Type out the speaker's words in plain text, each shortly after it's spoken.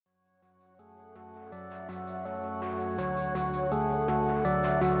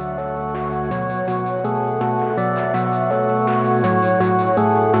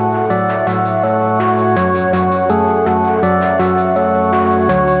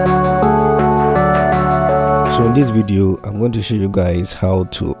So in this video I'm going to show you guys how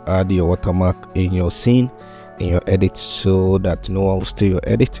to add your watermark in your scene, in your edit, so that no one will steal your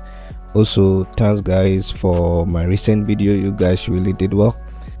edit. Also, thanks guys for my recent video, you guys really did well.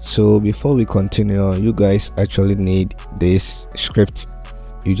 So before we continue, you guys actually need this script.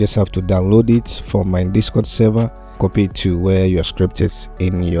 You just have to download it from my Discord server, copy it to where your script is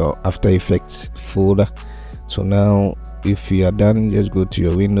in your After Effects folder. So now if you are done, just go to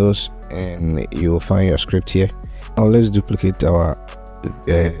your Windows and you'll find your script here. Now let's duplicate our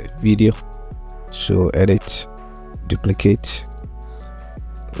video. So edit, duplicate,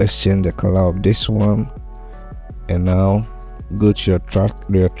 let's change the color of this one, and now go to your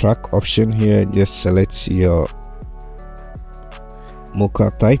track option here. Just select your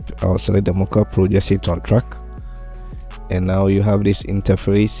Mocha type. I'll select the Mocha Pro, just hit on track, and now you have this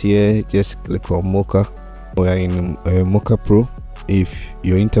interface here. Just click on Mocha. We are in Mocha Pro. If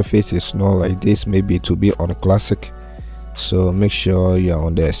your interface is not like this, maybe it will be on classic, so make sure you are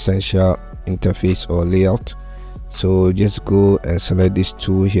on the essential interface or layout. So just go and select this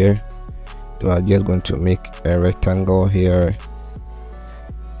tool here. We are just going to make a rectangle here.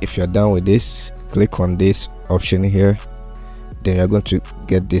 If you're done with this, click on this option here, then you're going to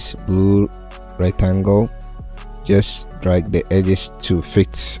get this blue rectangle. Just drag the edges to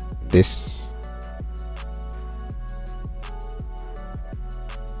fit this.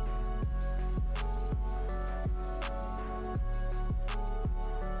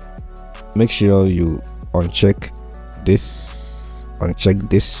 Make sure you uncheck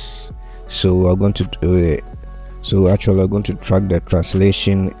this. So we're going to do it. So actually we're going to track the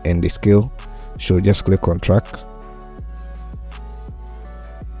translation and the scale. So just click on track.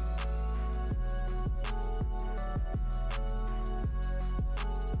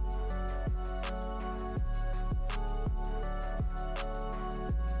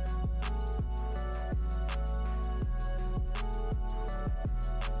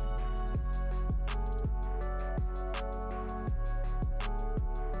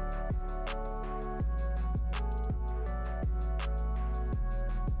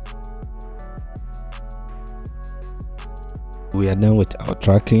 We are done with our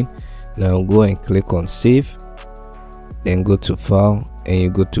tracking. Now go and click on save, then go to file and you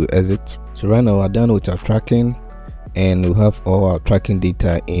go to exit. So right now we're done with our tracking and we have all our tracking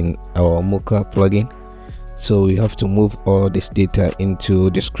data in our Mocha plugin. So we have to move all this data into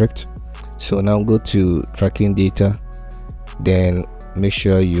the script. So now go to tracking data, then make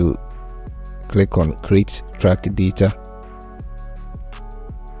sure you click on create track data.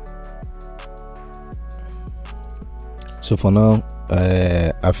 So for now,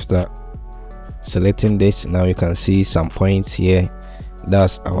 after selecting this, now you can see some points here.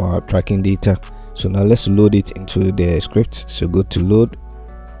 That's our tracking data. So now let's load it into the script. So go to load,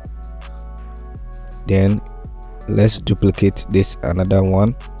 then let's duplicate this another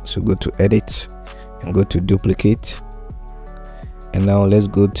one. So go to edit and go to duplicate, and now let's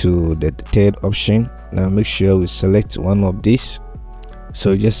go to the third option. Now make sure we select one of these.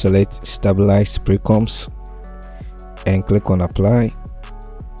 So just select stabilize precoms and click on apply,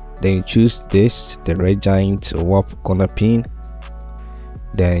 then you choose this, the red giant warp corner pin,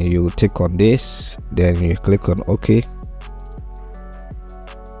 then you take on this, then you click on OK.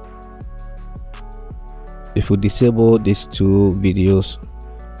 If we disable these two videos,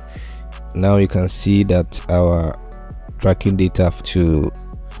 now you can see that our tracking data to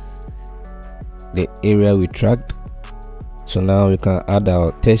the area we tracked. So now we can add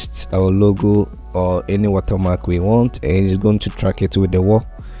our text, our logo, or any watermark we want, and it's going to track it with the wall.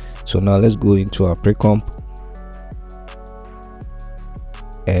 So now let's go into our pre-comp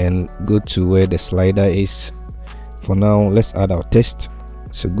and go to where the slider is. For now, let's add our text.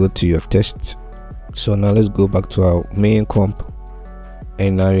 So go to your text. So now let's go back to our main comp,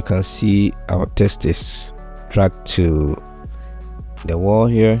 and now you can see our text is tracked to the wall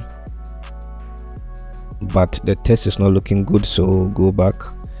here, but the text is not looking good. So go back,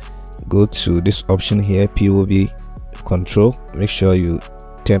 go to this option here, POV control. Make sure you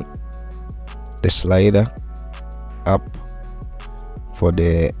turn the slider up for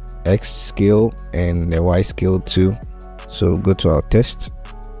the X scale and the Y scale too. So go to our text,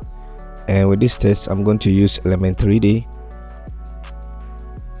 and with this text I'm going to use element 3D.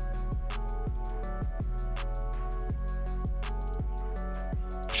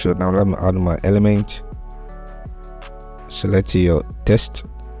 So now let me add my element. Select your text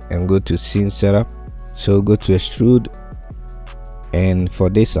and go to scene setup. So go to extrude, and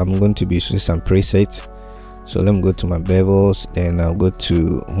for this I'm going to be using some presets. So let me go to my bevels, then I'll go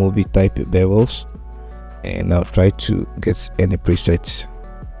to movie type bevels, and I'll try to get any presets.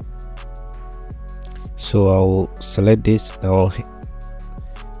 So I'll select this. Now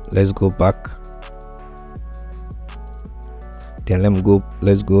let's go back, then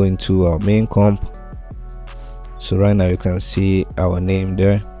let's go into our main comp. So right now you can see our name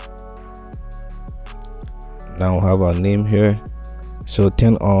there. Now we have our name here. So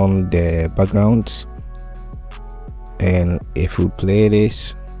turn on the backgrounds, and if we play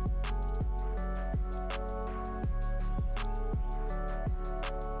this,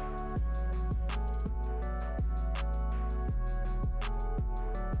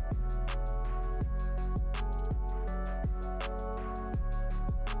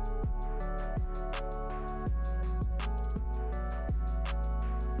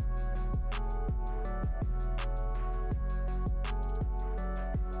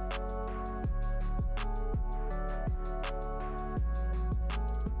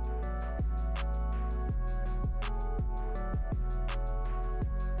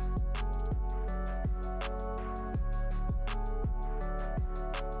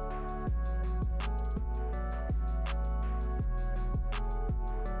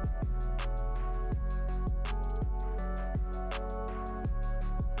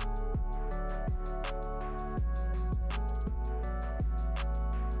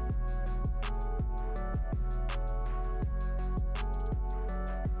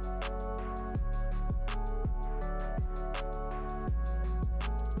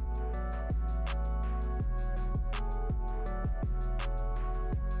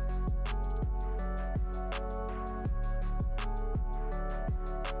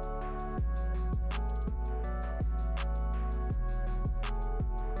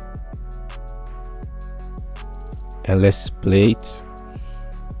 and let's play it.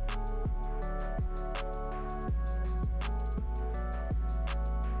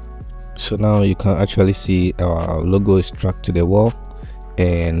 So now you can actually see our logo is stuck to the wall,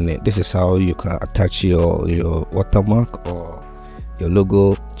 and this is how you can attach your watermark or your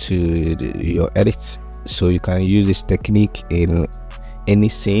logo to your edits. So you can use this technique in any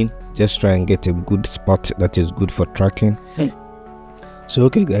scene. Just try and get a good spot that is good for tracking. So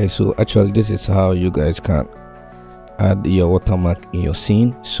okay guys, so actually this is how you guys can add your watermark in your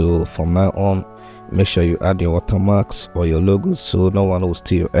scene. So from now on, make sure you add your watermarks or your logos so no one will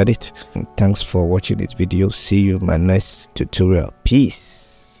steal your edit. And thanks for watching this video. See you in my next tutorial. Peace.